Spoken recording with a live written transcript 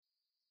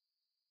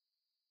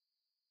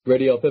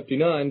Radio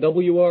 59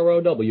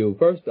 WROW,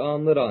 first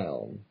on the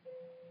dial.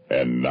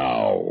 And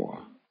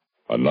now,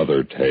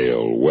 another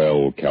tale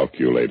well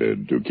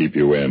calculated to keep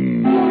you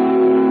in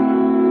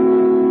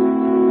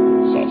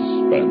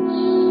suspense.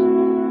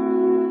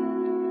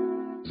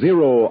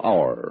 0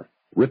 Hour,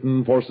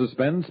 written for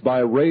Suspense by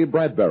Ray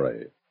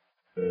Bradbury.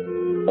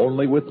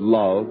 Only with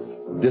love,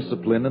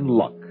 discipline, and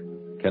luck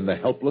can the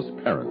helpless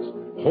parents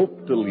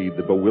hope to lead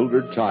the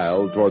bewildered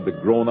child toward the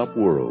grown-up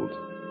world,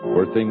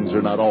 where things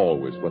are not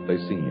always what they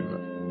seem.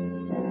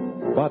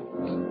 But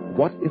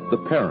what if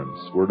the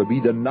parents were to be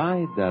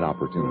denied that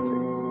opportunity?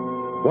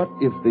 What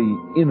if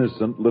the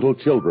innocent little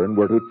children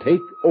were to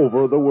take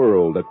over the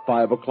world at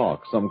 5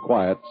 o'clock some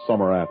quiet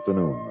summer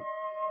afternoon?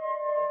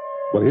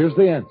 Well, here's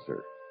the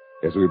answer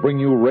as we bring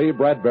you Ray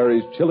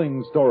Bradbury's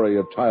chilling story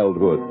of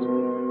childhood,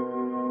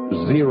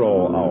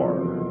 0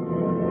 Hour.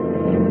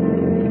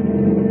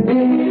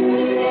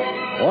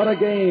 What a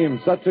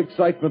game! Such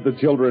excitement the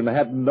children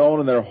hadn't known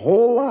in their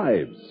whole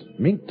lives.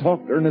 Mink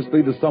talked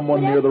earnestly to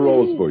someone near the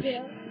rose bush,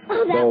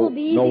 though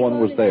no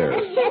one was there.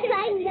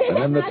 And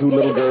then the two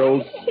little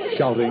girls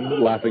shouting,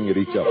 laughing at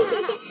each other.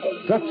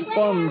 Such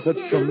fun, such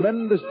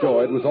tremendous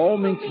joy, it was all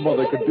Mink's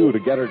mother could do to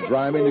get her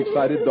grimy and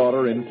excited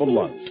daughter in for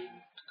lunch.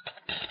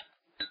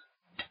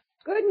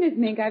 Goodness,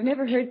 Mink, I've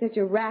never heard such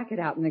a racket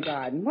out in the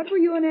garden. What were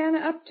you and Anna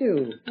up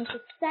to? Most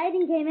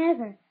exciting game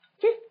ever.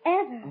 Just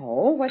ever.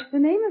 Oh, what's the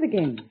name of the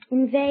game?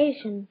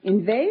 Invasion.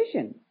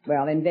 Invasion?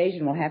 Well,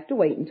 Invasion will have to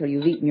wait until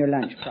you've eaten your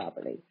lunch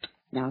properly.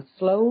 Now,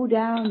 slow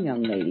down,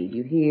 young lady. Do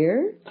you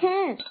hear?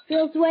 Can't.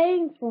 Bill's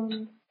waiting for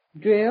me.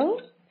 Drill?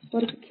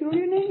 What a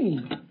peculiar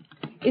name.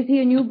 Is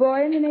he a new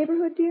boy in the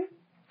neighborhood, dear?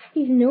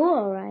 He's new,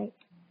 all right.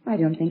 I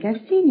don't think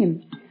I've seen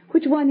him.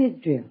 Which one is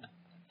Drill?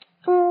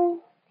 Oh,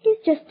 he's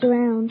just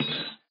around.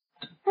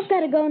 I've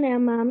got to go now,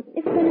 Mom,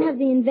 if we're going to have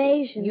the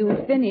invasion. You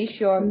finish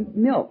your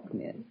milk,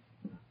 miss.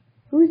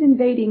 Who's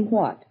invading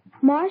what?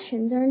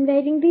 Martians are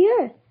invading the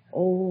Earth.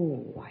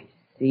 Oh, I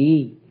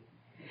see.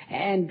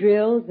 And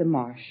Drill's a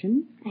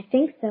Martian? I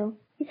think so.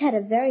 He's had a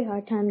very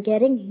hard time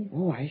getting here.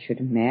 Oh, I should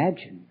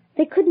imagine.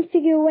 They couldn't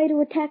figure a way to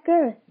attack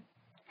Earth.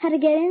 How to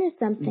get in or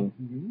something.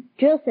 Mm-hmm.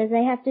 Drill says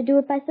they have to do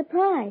it by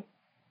surprise.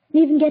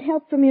 And even get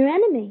help from your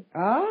enemy.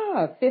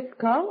 Ah, fifth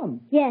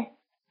column. Yes.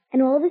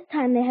 And all this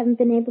time they haven't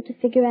been able to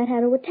figure out how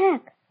to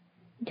attack.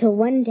 Until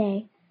one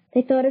day,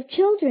 they thought of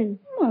children.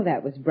 Well,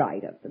 that was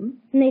bright of them.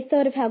 And they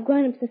thought of how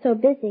grown-ups are so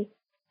busy.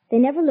 They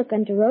never look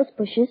under rose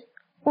bushes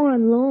or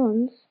on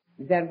lawns.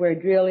 Is that where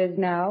Drill is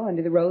now,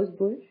 under the rose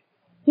bush?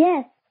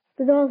 Yes,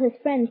 with all his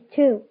friends,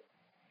 too.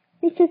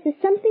 He says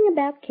there's something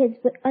about kids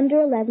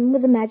under 11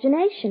 with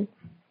imagination.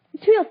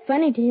 It's real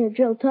funny to hear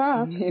Drill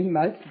talk. It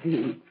must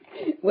be.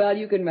 Well,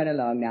 you can run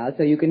along now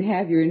so you can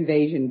have your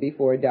invasion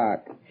before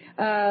dark.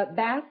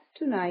 Bath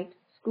tonight.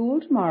 School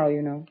tomorrow,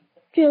 you know.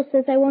 Drill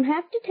says I won't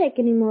have to take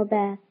any more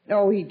baths.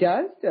 Oh, he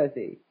does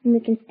he? And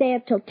we can stay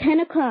up till 10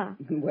 o'clock.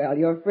 Well,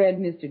 your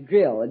friend Mr.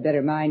 Drill had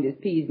better mind his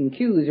P's and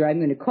Q's or I'm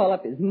going to call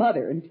up his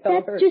mother and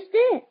tell her... That's just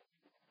it.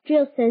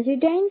 Drill says you're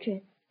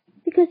dangerous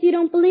because you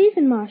don't believe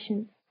in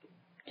Martians.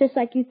 Just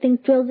like you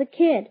think Drill's a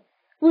kid.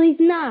 Well, he's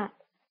not.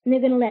 And they're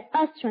going to let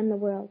us run the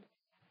world.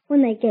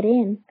 When they get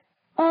in,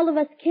 all of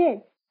us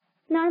kids.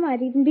 And I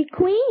might even be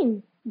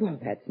queen. Well,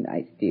 that's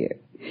nice, dear.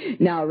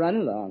 Now run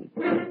along.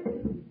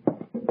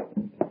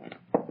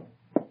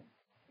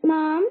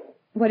 Mom?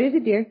 What is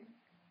it, dear?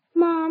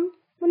 Mom,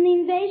 when the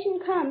invasion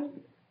comes,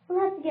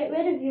 we'll have to get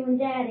rid of you and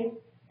Daddy.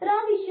 But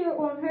I'll be sure it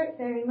won't hurt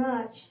very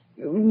much.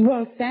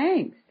 Well,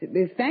 thanks.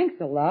 Thanks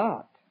a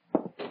lot.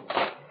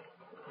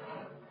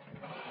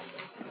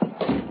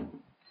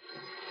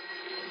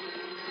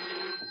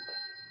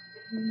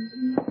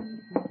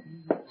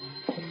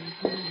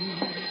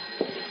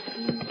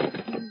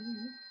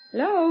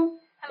 Hello?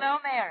 Hello,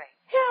 Mary.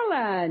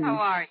 Helen. How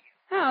are you?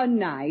 How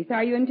nice.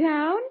 Are you in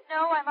town?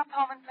 No, I'm up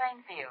home in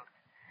Plainfield.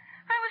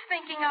 I was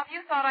thinking of you,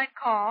 thought I'd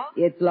call.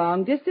 It's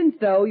long distance,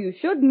 though. You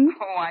shouldn't.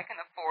 Oh, I can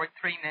afford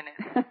 3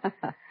 minutes.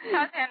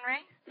 How's Henry?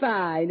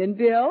 Fine. And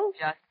Bill?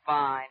 Just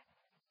fine.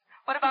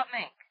 What about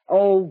Mink?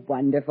 Oh,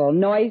 wonderful.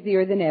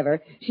 Noisier than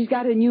ever. She's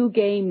got a new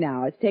game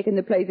now. It's taken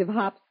the place of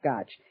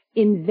hopscotch.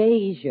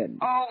 Invasion.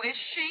 Oh, is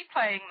she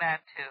playing that,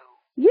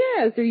 too?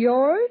 Yes, are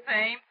yours?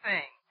 Same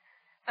thing.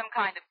 Some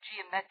kind of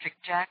geometric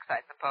jacks,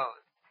 I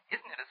suppose.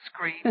 Isn't it a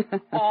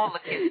scream? All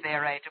the kids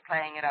their age are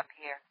playing it up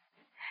here.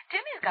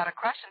 Timmy's got a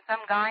crush on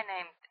some guy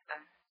named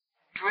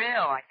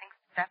Drill. I think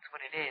that's what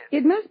it is.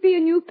 It must be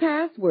a new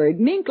password.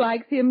 Mink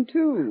likes him,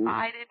 too.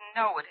 I didn't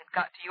know it had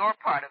got to your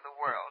part of the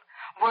world.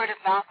 Word of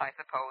mouth, I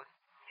suppose.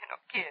 You know,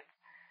 kids.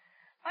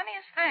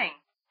 Funniest thing.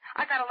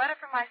 I got a letter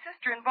from my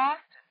sister in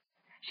Boston.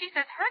 She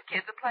says her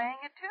kids are playing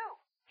it, too.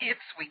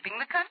 It's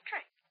sweeping the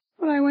country.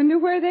 Well, I wonder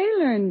where they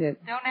learned it.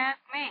 Don't ask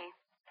me.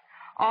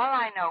 All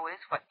I know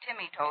is what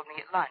Timmy told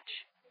me at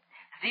lunch.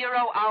 0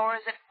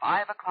 hours at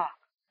 5 o'clock.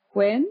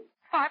 When?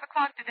 5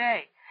 o'clock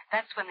today.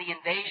 That's when the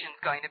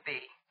invasion's going to be.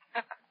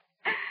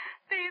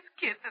 These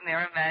kids and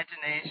their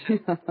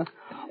imagination.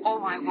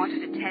 Oh, I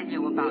wanted to tell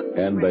you about...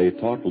 And they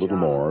talked a little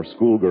more,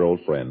 schoolgirl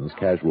friends,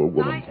 casual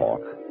woman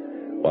talk.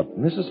 But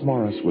Mrs.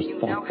 Morris was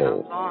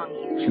thoughtful.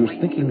 She was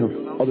thinking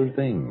of other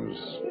things,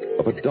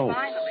 of adults,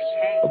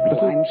 of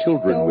little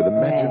children with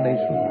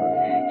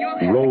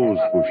imagination, rose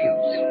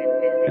bushes,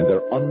 and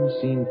their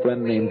unseen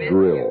friend named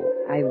Drill.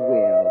 I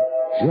will.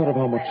 She thought of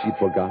how much she'd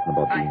forgotten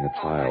about being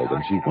a child,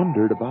 and she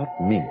wondered about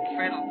Mink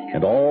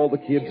and all the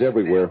kids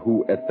everywhere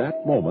who, at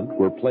that moment,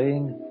 were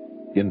playing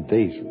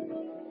Invasion.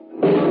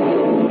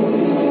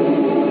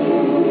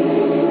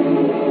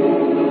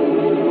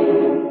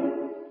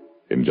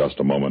 In just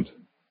a moment,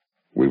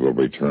 we will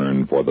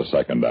return for the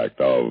second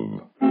act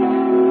of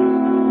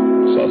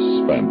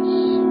Suspense.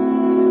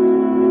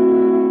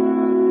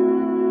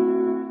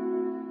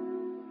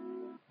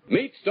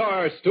 Meet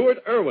star Stuart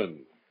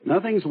Irwin.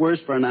 Nothing's worse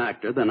for an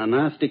actor than a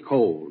nasty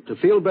cold. To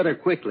feel better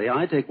quickly,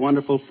 I take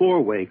wonderful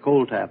 4-way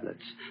cold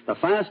tablets, the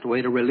fast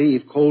way to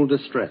relieve cold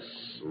distress.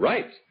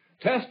 Right.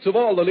 Tests of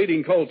all the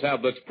leading cold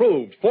tablets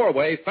proved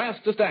 4-way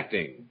fastest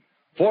acting.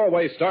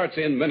 4-way starts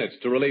in minutes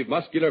to relieve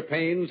muscular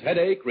pains,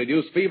 headache,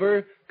 reduce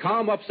fever,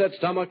 calm upset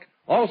stomach,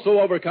 also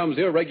overcomes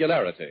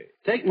irregularity.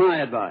 Take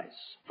my advice.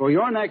 For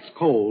your next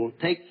cold,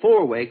 take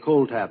 4-way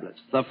cold tablets,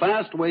 the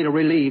fast way to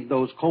relieve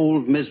those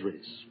cold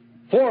miseries.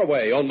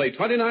 4-way, only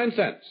 29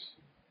 cents.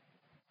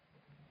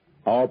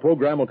 Our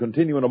program will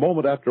continue in a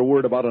moment after a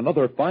word about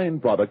another fine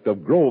product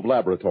of Grove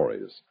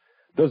Laboratories.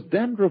 Does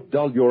dandruff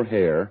dull your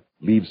hair,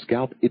 leave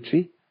scalp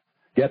itchy?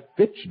 Get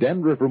Fitch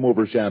Dandruff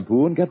Remover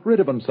Shampoo and get rid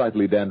of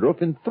unsightly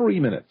dandruff in 3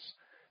 minutes.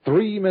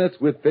 3 minutes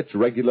with Fitch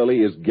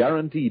regularly is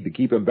guaranteed to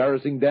keep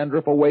embarrassing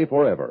dandruff away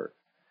forever.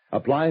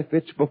 Apply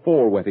Fitch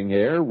before wetting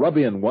hair, rub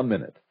in 1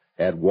 minute.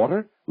 Add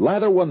water,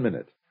 lather 1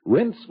 minute.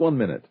 Rinse 1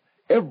 minute.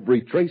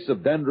 Every trace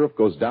of dandruff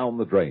goes down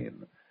the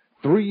drain.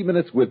 3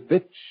 minutes with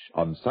Fitch,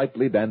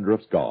 unsightly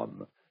dandruff's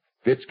gone.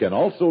 Fitch can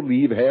also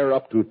leave hair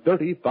up to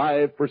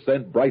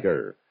 35%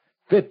 brighter.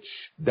 Fitch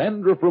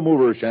Dandruff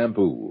Remover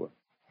Shampoo.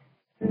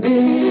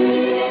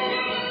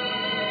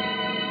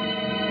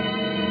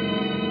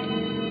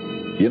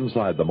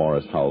 Inside the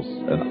Morris house,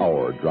 an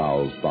hour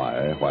drowsed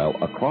by, while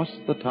across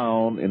the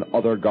town in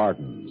other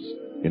gardens,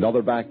 in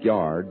other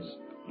backyards,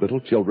 little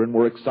children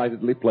were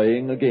excitedly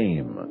playing a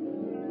game.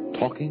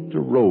 Talking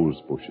to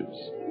rose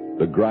bushes,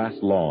 the grass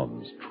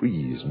lawns,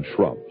 trees, and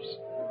shrubs.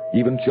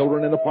 Even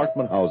children in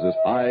apartment houses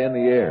high in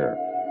the air,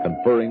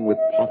 conferring with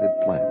potted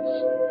plants,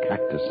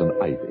 cactus, and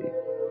ivy.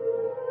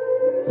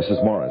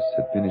 Mrs. Morris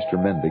had finished her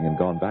mending and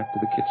gone back to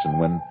the kitchen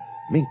when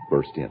Mink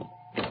burst in.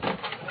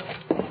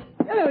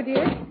 Hello,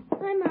 dear.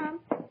 Hi, Mom.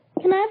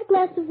 Can I have a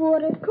glass of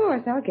water? Of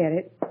course, I'll get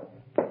it.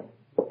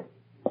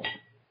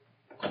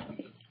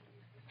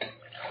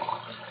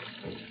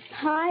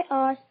 Pi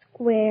r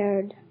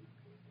squared,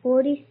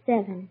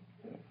 47.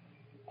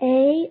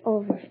 A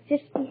over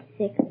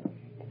 56,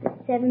 the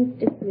 7th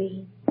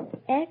degree.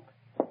 X,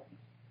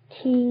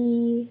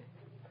 T,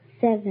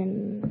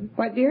 7.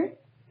 What, dear?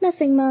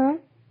 Nothing, Mom.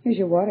 Here's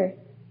your water.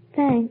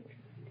 Thanks.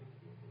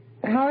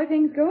 How are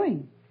things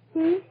going?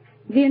 The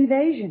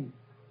invasion.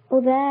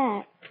 Oh,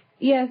 that.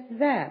 Yes,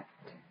 that.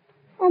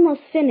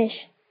 Almost finished.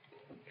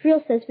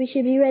 Drill says we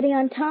should be ready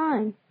on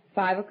time.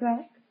 5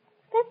 o'clock?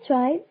 That's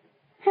right.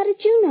 How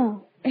did you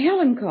know?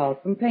 Helen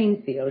called from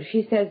Plainsfield.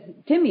 She says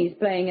Timmy's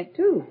playing it,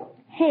 too.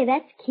 Hey,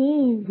 that's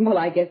keen. Well,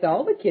 I guess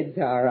all the kids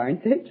are,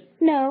 aren't they?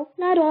 No,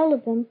 not all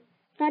of them.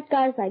 Not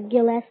guys like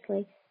Gil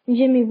Estley and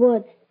Jimmy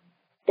Woods.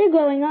 They're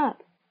growing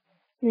up.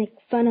 Make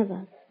fun of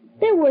us.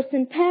 They're worse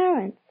than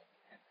parents.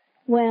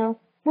 Well,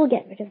 we'll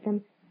get rid of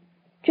them.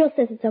 Jill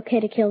says it's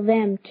okay to kill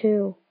them,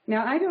 too.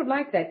 Now, I don't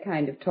like that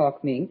kind of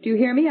talk, Mink. Do you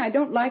hear me? I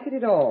don't like it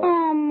at all.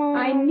 Oh, Mom.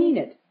 I mean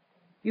it.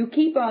 You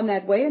keep on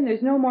that way and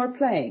there's no more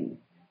playing.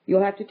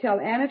 You'll have to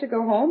tell Anna to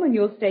go home and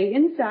you'll stay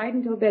inside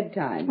until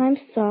bedtime. I'm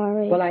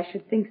sorry. Well, I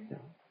should think so.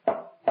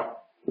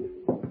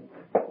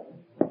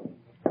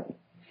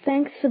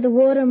 Thanks for the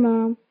water,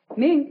 Mom.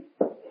 Mink?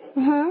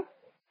 Uh-huh.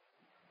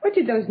 What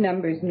did those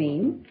numbers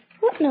mean?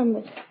 What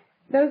numbers?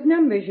 Those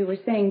numbers you were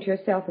saying to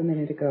yourself a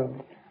minute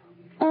ago.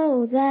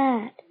 Oh,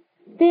 that.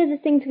 They're the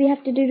things we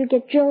have to do to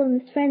get Joel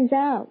and his friends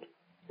out.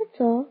 That's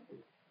all.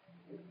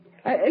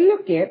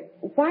 Look, dear,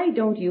 why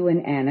don't you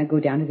and Anna go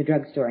down to the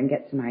drugstore and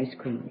get some ice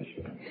cream?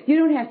 You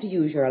don't have to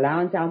use your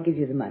allowance. I'll give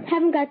you the money.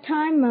 Haven't got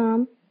time,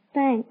 Mom.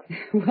 Thanks.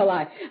 Well,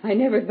 I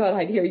never thought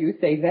I'd hear you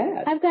say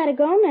that. I've got to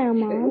go now,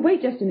 Mom.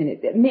 Wait just a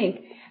minute.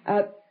 Mink,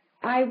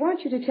 I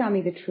want you to tell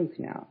me the truth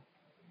now.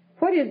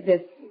 What is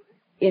this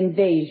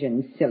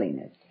invasion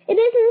silliness? It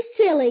isn't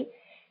silly.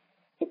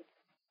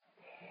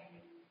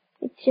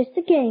 It's just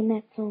a game,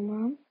 that's all,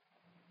 Mom.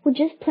 We're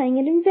just playing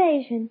an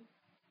invasion.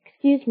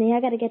 Excuse me,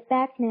 I got to get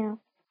back now.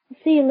 I'll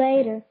see you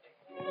later.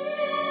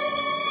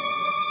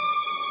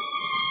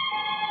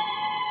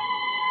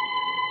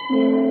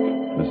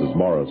 Mrs.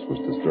 Morris was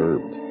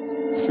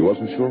disturbed. She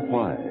wasn't sure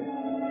why.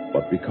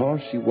 But because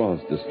she was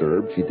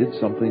disturbed, she did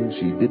something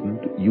she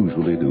didn't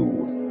usually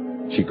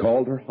do. She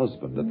called her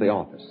husband at the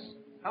office.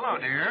 Hello,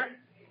 dear.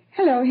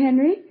 Hello,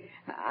 Henry.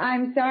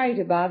 I'm sorry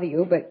to bother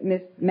you, but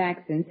Miss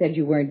Maxon said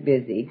you weren't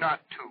busy.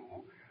 Not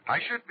too. I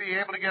should be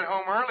able to get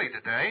home early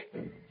today.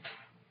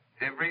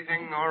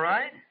 Everything all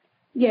right?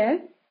 Yes.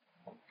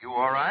 You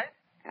all right?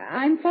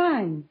 I'm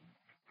fine.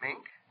 Mink?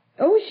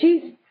 Oh,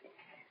 she's...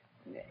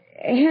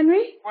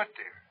 Henry? What,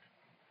 dear?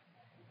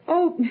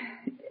 Oh,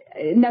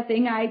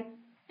 nothing. I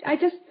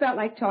just felt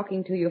like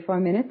talking to you for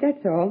a minute,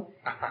 that's all.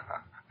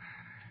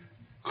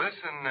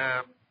 Listen,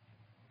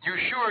 you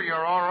sure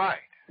you're all right?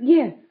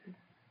 Yes.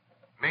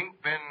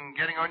 Mink been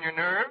getting on your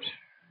nerves?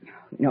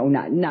 No,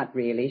 not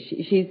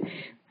really. She's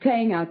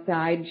playing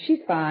outside. She's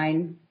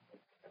fine.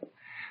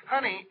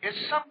 Honey, is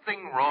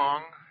something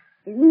wrong?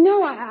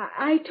 No,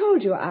 I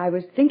told you I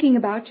was thinking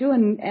about you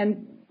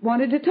and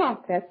wanted to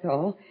talk, that's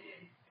all.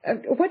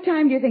 What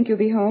time do you think you'll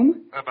be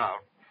home?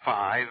 About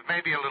 5,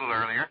 maybe a little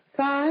earlier.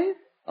 5?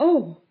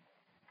 Oh.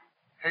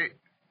 Hey,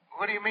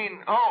 what do you mean,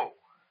 oh?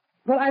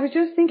 Well, I was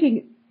just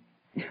thinking...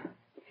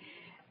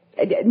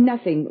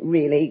 Nothing,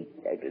 really.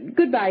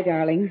 Goodbye,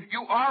 darling.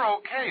 You are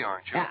okay,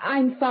 aren't you?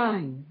 I'm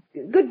fine.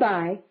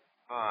 Goodbye.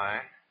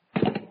 Bye.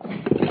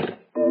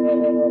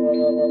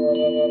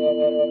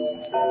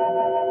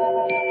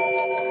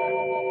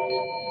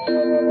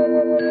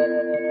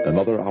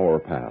 Another hour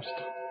passed.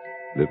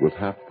 It was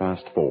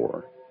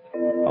 4:30.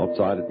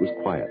 Outside it was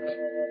quiet.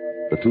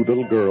 The two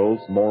little girls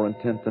more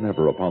intent than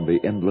ever upon the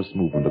endless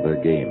movement of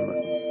their game.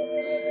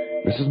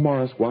 Mrs.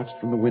 Morris watched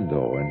from the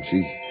window, and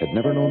she had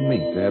never known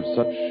Mink to have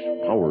such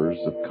powers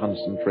of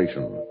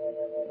concentration.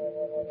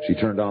 She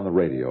turned on the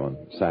radio and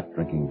sat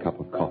drinking a cup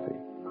of coffee,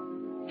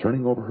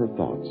 turning over her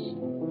thoughts.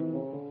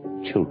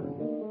 Children.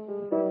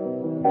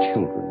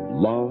 Children.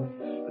 Love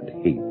and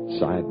hate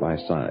side by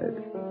side.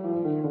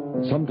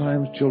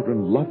 Sometimes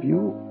children love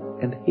you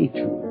and hate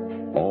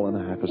you, all in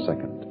a half a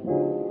second.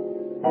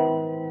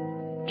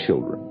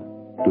 Children.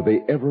 Do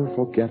they ever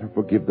forget or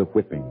forgive the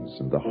whippings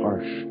and the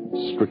harsh,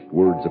 strict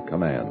words of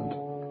command?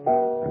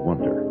 I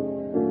wonder.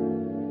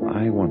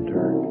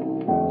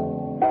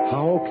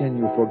 How can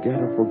you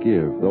forget or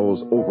forgive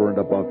those over and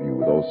above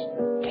you, those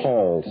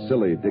tall,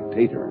 silly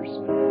dictators,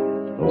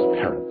 those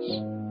parents?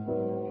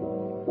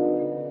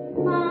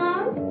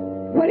 Mom?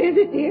 What is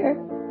it, dear?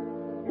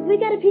 Have we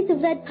got a piece of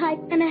lead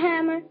pipe and a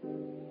hammer?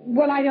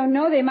 Well, I don't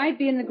know. They might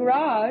be in the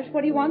garage.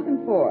 What do you want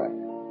them for?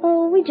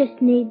 Oh, we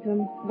just need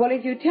them. Well,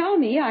 if you tell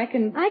me, I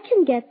can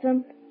get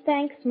them.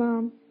 Thanks,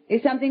 Mom.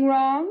 Is something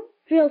wrong?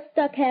 Drill's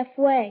stuck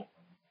halfway.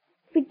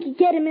 If we could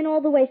get him in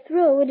all the way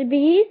through, it'd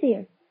be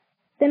easier.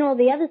 Then all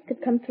the others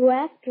could come through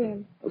after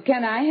him.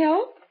 Can I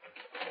help?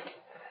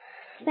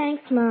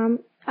 Thanks, Mom.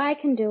 I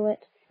can do it.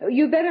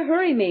 You better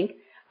hurry, Mink.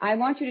 I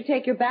want you to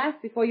take your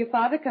bath before your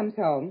father comes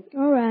home.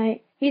 All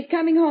right. He's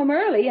coming home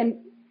early,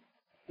 and...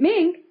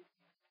 Mink?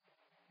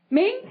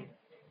 Mink?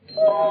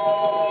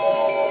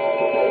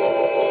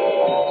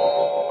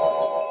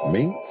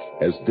 Mink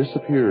has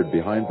disappeared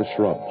behind the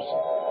shrubs.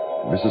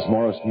 Mrs.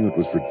 Morris knew it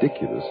was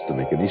ridiculous to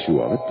make an issue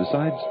of it.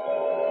 Besides,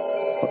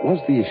 what was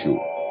the issue?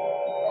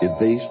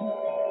 Invasion?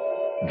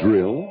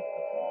 Drill?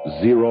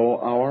 0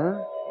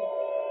 hour?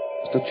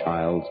 Just a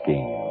child's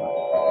game.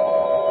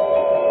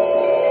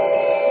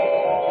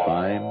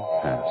 Time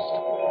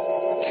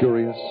passed.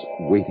 Curious,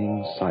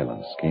 waiting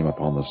silence came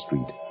upon the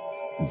street,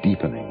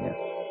 deepening.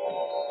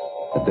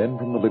 And then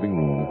from the living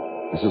room,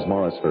 Mrs.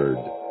 Morris heard...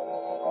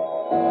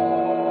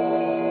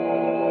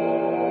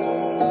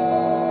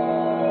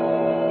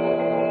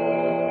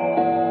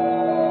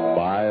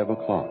 5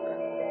 o'clock.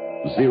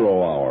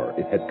 0 hour.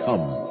 It had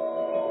come.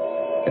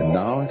 And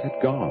now it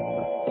had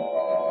gone.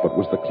 But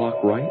was the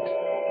clock right?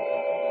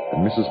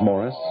 And Mrs.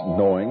 Morris,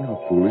 knowing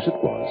how foolish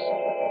it was,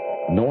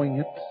 knowing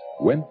it,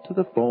 went to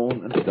the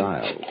phone and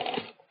dialed.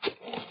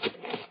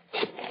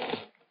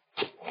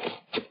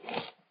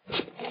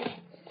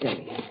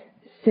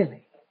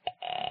 Silly.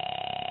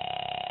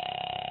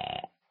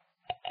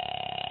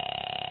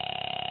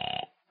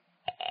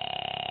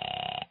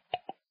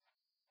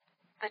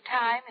 The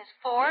time is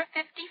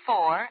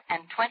 4:54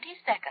 and 20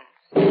 seconds.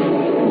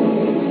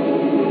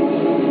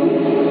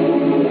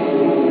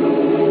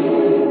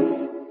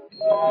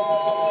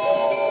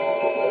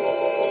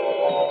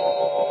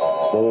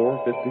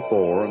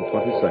 4:54 and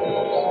 20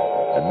 seconds.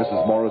 And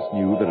Mrs. Morris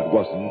knew that it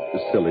wasn't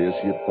as silly as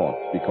she had thought,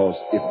 because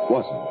it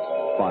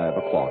wasn't 5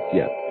 o'clock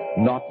yet.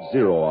 Not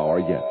 0 hour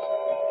yet.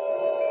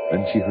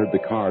 Then she heard the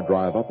car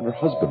drive up and her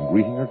husband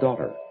greeting her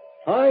daughter.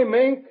 Hi,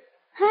 Mink.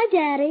 Hi,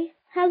 Daddy.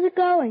 How's it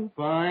going?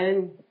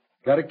 Fine.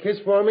 Got a kiss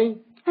for me?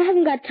 I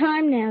haven't got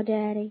time now,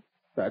 Daddy.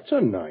 That's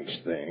a nice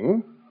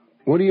thing.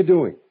 What are you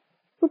doing?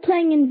 We're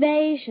playing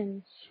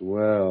Invasion.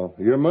 Swell.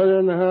 Your mother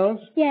in the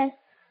house? Yes,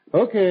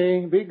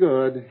 Okay, be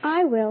good.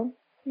 I will.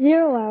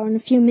 0 hour in a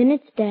few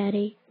minutes,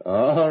 Daddy.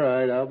 All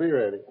right, I'll be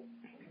ready.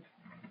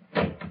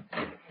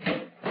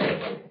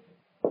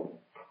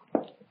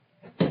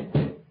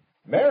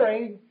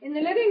 Mary. In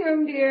the living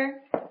room,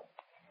 dear.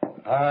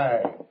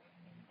 Hi.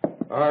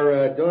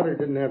 Our daughter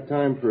didn't have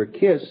time for a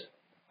kiss.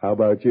 How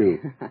about you?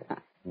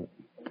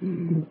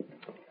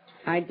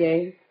 Hi,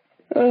 Dave.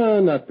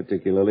 Not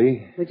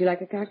particularly. Would you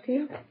like a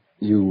cocktail?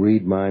 You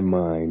read my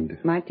mind.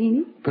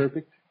 Martini?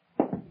 Perfect.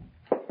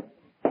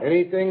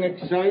 Anything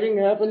exciting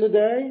happened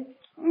today?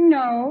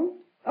 No.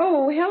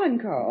 Oh, Helen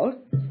called.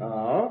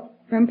 Oh?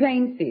 From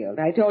Plainsfield.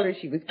 I told her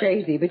she was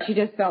crazy, but she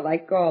just felt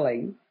like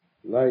calling.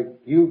 Like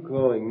you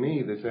calling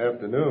me this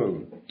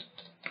afternoon.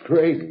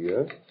 Crazy,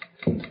 huh?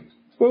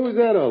 What was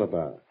that all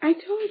about? I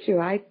told you.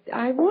 I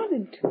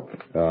wanted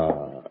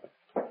to.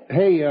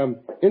 Hey,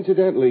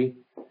 incidentally,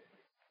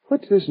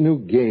 what's this new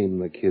game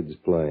the kid's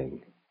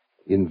playing?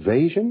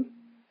 Invasion?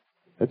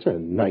 That's a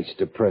nice,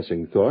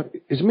 depressing thought.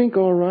 Is Mink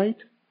all right?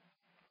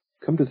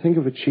 Come to think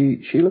of it,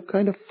 she looked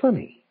kind of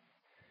funny.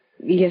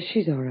 Yes,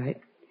 she's all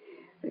right.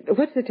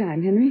 What's the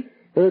time, Henry?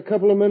 A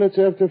couple of minutes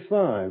after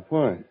 5.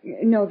 Why?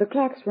 No, the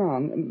clock's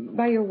wrong.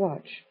 By your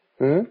watch.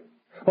 Huh?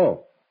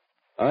 Oh,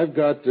 I've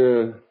got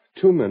 2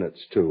 minutes,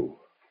 too.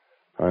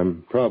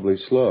 I'm probably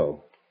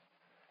slow.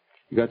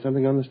 You got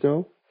something on the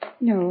stove?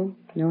 No,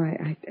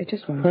 I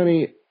just want...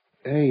 Honey,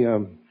 hey,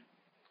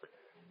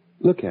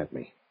 look at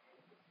me.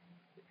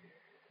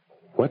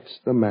 What's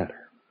the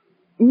matter?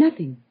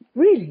 Nothing.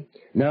 Really.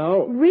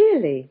 Now...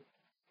 Really?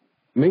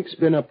 Mink's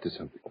been up to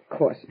something. Of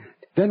course not.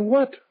 Then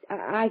what?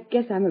 I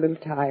guess I'm a little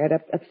tired,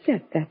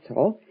 upset, that's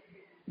all.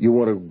 You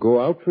want to go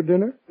out for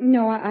dinner?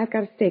 No, I've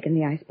got a steak in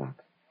the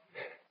icebox.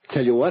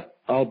 Tell you what,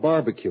 I'll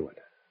barbecue it.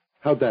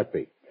 How'd that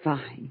be?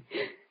 Fine.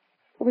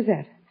 What was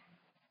that?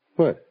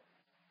 What?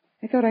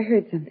 I thought I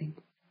heard something.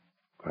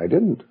 I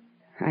didn't.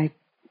 I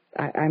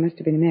must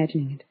have been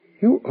imagining it.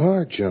 You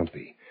are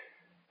jumpy.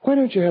 Why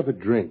don't you have a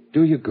drink?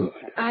 Do you good.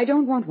 I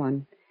don't want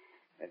one.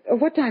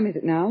 What time is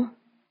it now?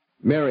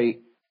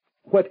 Mary,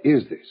 what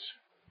is this?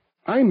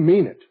 I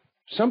mean it.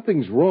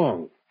 Something's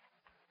wrong.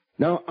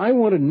 Now, I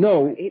want to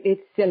know...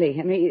 It's silly,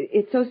 Henry.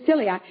 It's so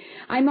silly.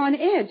 I'm on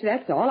edge,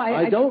 that's all.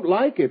 I don't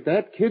like it.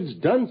 That kid's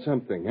done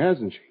something,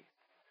 hasn't she?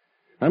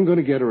 I'm going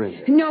to get her in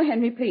there. No,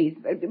 Henry, please.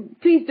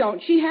 Please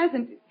don't. She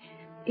hasn't...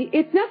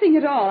 It's nothing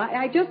at all.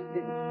 I just...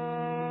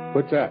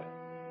 What's that?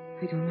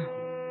 I don't know.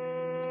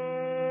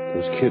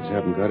 Those kids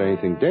haven't got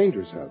anything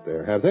dangerous out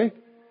there, have they?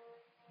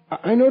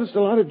 I noticed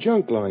a lot of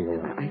junk lying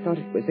around. I thought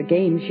it was a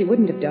game. She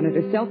wouldn't have done it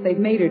herself. They've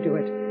made her do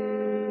it.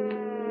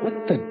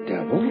 What the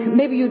devil?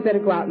 Maybe you'd better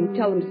go out and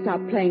tell them to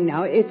stop playing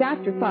now. It's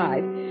after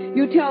 5.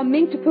 You tell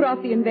Mink to put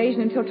off the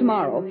invasion until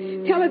tomorrow.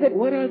 Tell her that...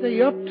 What are they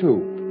up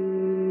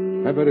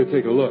to? I better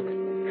take a look.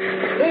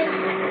 Hey!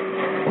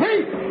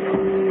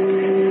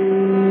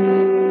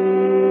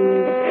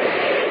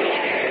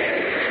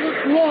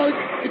 Good Lord,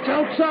 it's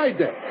outside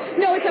there.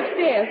 No, it's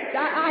upstairs.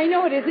 I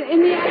know it is. In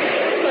the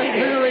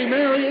attic.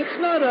 Mary, it's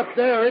not up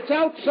there. It's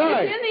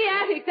outside. It's in the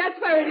attic. That's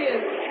where it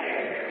is.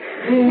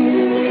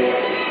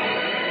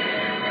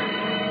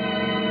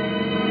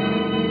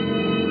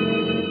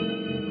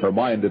 Her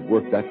mind had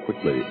worked that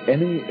quickly.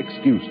 Any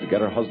excuse to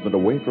get her husband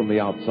away from the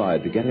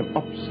outside, to get him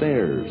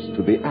upstairs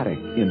to the attic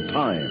in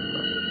time.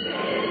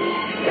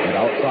 And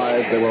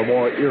outside, there were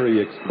more eerie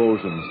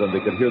explosions, and they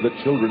could hear the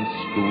children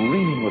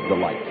screaming with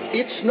delight.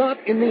 It's not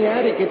in the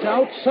attic. It's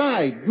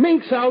outside.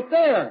 Mink's out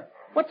there.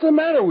 What's the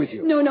matter with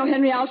you? No,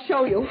 Henry, I'll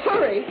show you.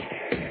 Hurry.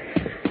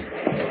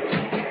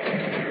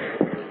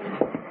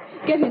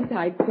 Get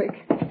inside, quick.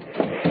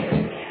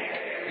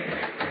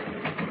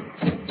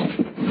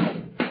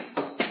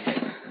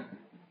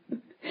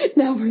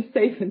 Now we're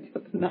safe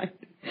until tonight.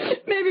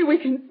 Maybe we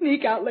can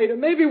sneak out later.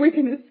 Maybe we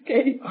can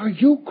escape. Are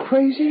you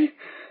crazy?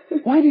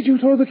 Why did you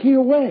throw the key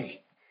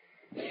away?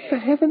 For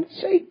heaven's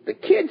sake, the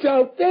kid's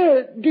out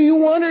there. Do you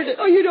want her to...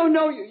 Oh, you don't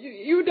know.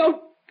 You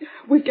don't...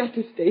 We've got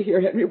to stay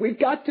here, Henry. We've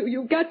got to.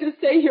 You've got to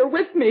stay here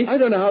with me. I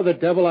don't know how the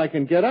devil I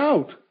can get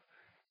out.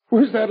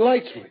 Where's that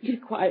light switch? Be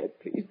quiet,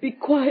 please. Be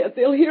quiet.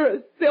 They'll hear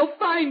us. They'll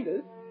find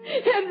us.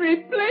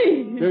 Henry,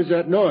 please. There's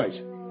that noise.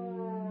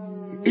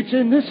 It's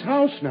in this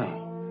house now.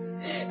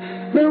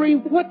 Mary,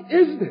 what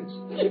is this?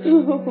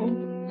 Oh.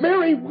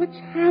 Mary, what's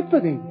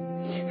happening?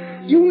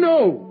 You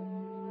know.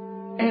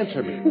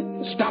 Answer me.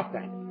 Stop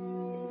that.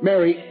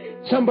 Mary,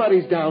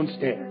 somebody's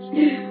downstairs.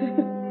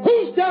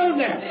 Who's down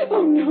there?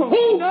 Oh, no.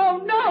 Who? No.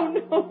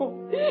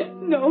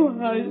 No,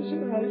 hush.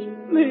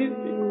 Please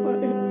be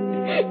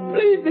quiet.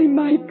 Please, they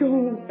might go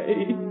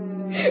away.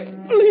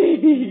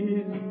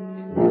 Please.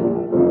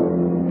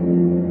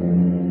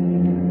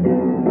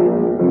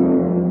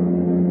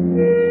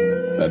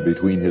 And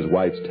between his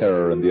wife's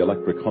terror and the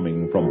electric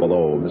humming from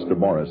below, Mr.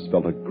 Morris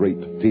felt a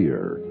great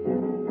fear.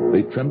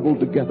 They trembled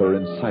together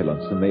in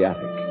silence in the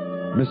attic.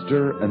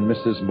 Mr. and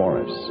Mrs.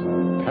 Morris,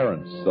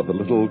 parents of the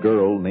little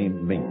girl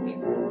named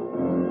Mink.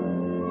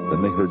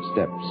 Then they heard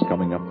steps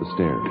coming up the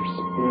stairs,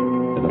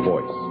 and a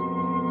voice.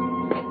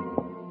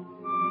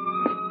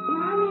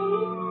 Mommy?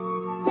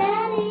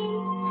 Daddy?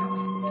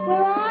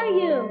 Where are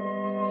you?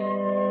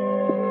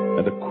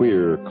 And a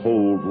queer,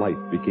 cold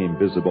light became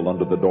visible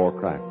under the door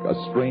crack, a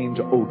strange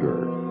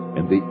odor,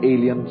 and the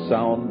alien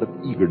sound of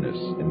eagerness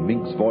in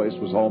Mink's voice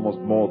was almost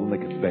more than they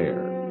could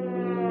bear.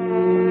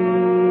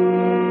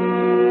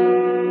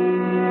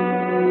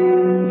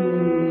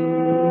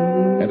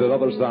 And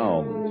another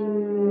sound.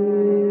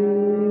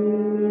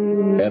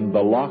 And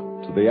the lock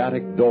to the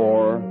attic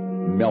door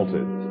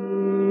melted.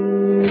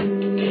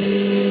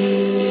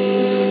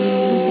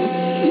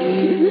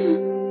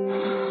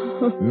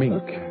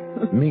 Mink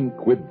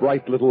Mink, with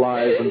bright little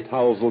eyes and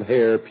tousled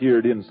hair,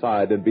 peered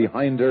inside, and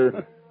behind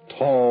her,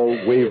 tall,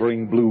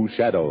 wavering blue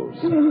shadows.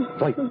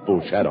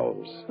 Frightful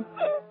shadows.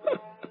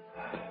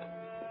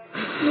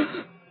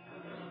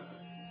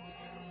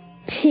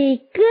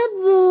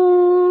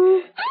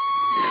 Peekaboo.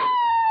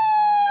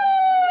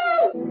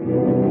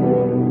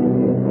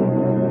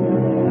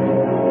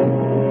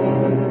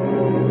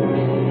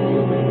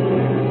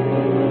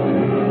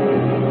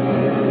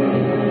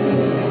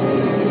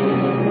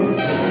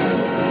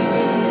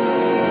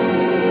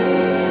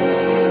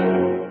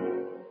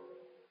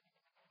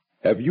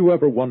 Have you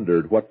ever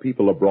wondered what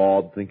people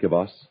abroad think of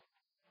us?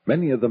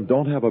 Many of them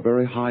don't have a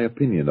very high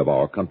opinion of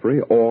our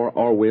country or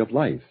our way of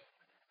life.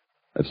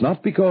 It's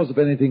not because of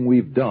anything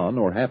we've done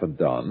or haven't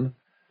done.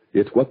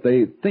 It's what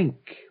they think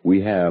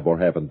we have or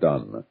haven't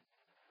done.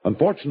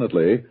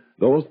 Unfortunately,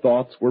 those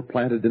thoughts were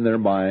planted in their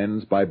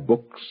minds by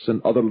books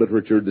and other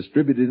literature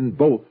distributed in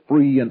both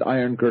free and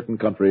Iron Curtain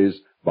countries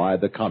by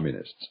the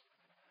communists.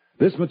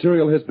 This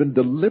material has been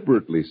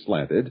deliberately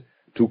slanted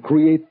to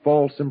create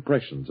false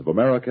impressions of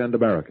America and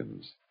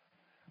Americans.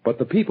 But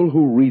the people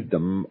who read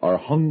them are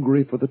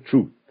hungry for the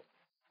truth.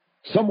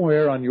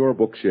 Somewhere on your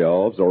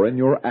bookshelves or in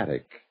your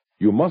attic,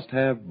 you must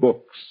have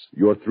books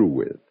you're through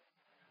with.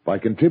 By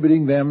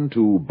contributing them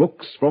to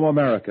Books from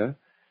America,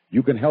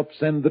 you can help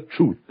send the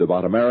truth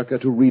about America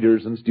to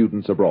readers and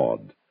students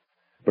abroad.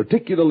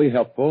 Particularly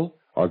helpful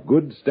are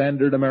good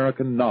standard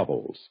American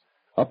novels,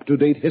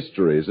 up-to-date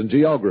histories and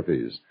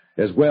geographies,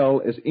 as well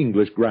as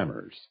English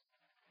grammars.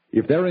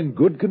 If they're in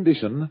good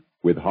condition,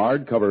 with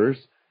hard covers,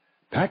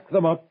 pack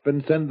them up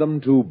and send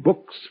them to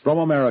Books from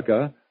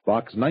America,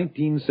 Box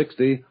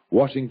 1960,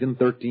 Washington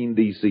 13,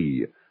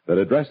 D.C. That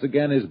address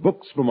again is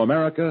Books from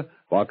America,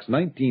 Box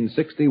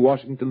 1960,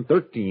 Washington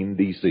 13,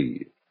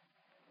 D.C.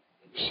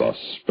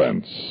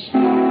 Suspense.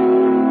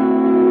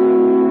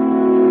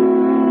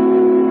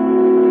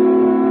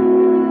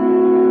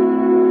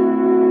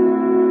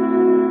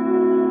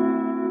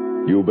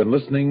 You've been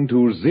listening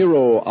to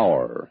 0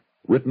 Hour,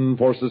 written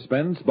for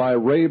Suspense by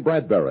Ray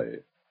Bradbury.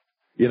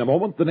 In a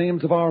moment, the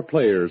names of our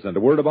players and a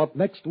word about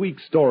next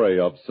week's story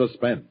of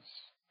Suspense.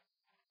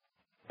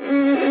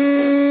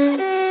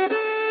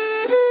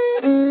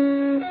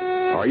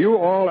 Are you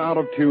all out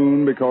of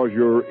tune because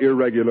you're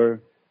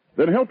irregular?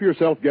 Then help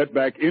yourself get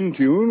back in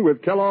tune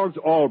with Kellogg's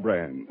All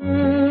Brand.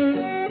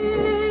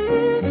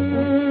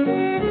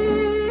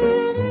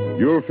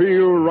 You'll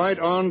feel right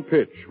on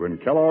pitch when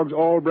Kellogg's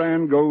All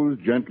Brand goes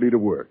gently to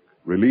work.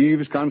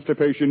 Relieves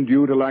constipation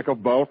due to lack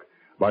of bulk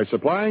by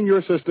supplying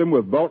your system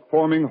with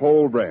bulk-forming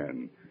whole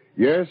bran.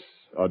 Yes,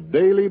 a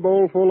daily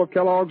bowl full of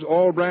Kellogg's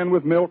All Bran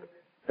with milk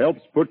helps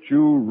put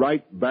you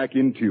right back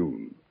in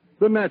tune.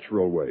 The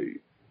natural way.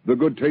 The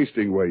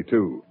good-tasting way,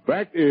 too.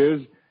 Fact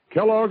is,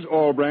 Kellogg's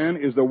All Bran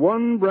is the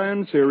one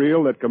brand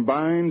cereal that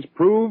combines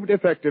proved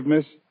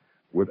effectiveness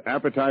with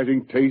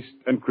appetizing taste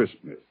and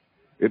crispness.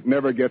 It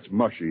never gets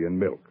mushy in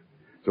milk.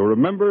 So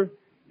remember,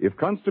 if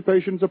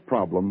constipation's a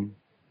problem,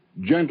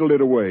 gentle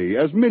it away,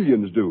 as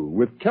millions do,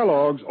 with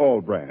Kellogg's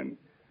All Bran.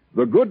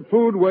 The good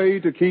food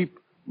way to keep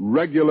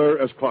regular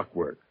as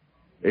clockwork.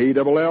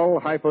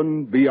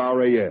 ALL-BRAN.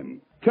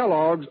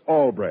 Kellogg's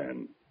All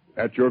Bran.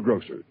 At your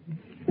grocer.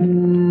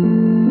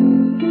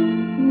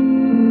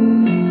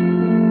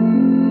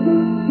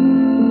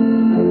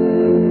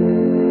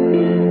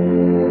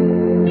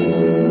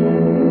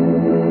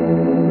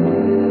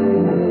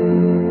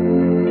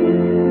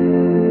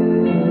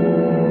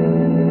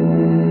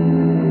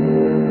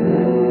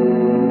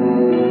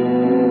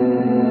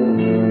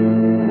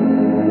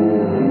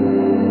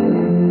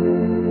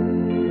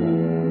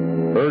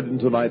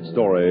 Tonight's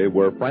story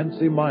were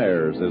Francie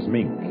Myers as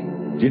Mink,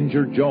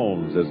 Ginger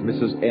Jones as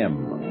Mrs.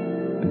 M,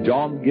 and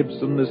John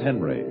Gibson as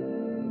Henry.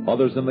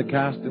 Others in the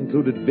cast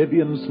included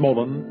Vivian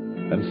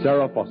Smolin and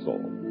Sarah Fussell.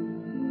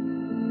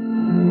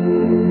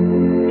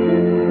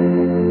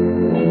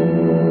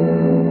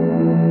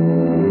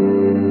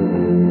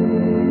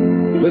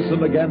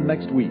 Listen again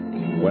next week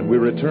when we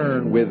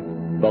return with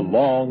The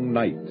Long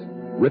Night,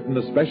 written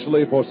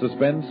especially for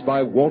Suspense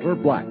by Walter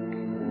Black.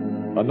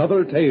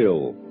 Another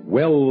tale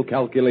well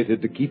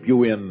calculated to keep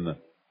you in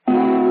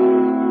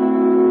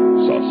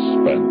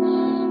Suspense.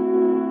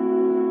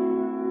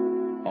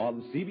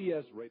 on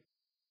CBS Radio.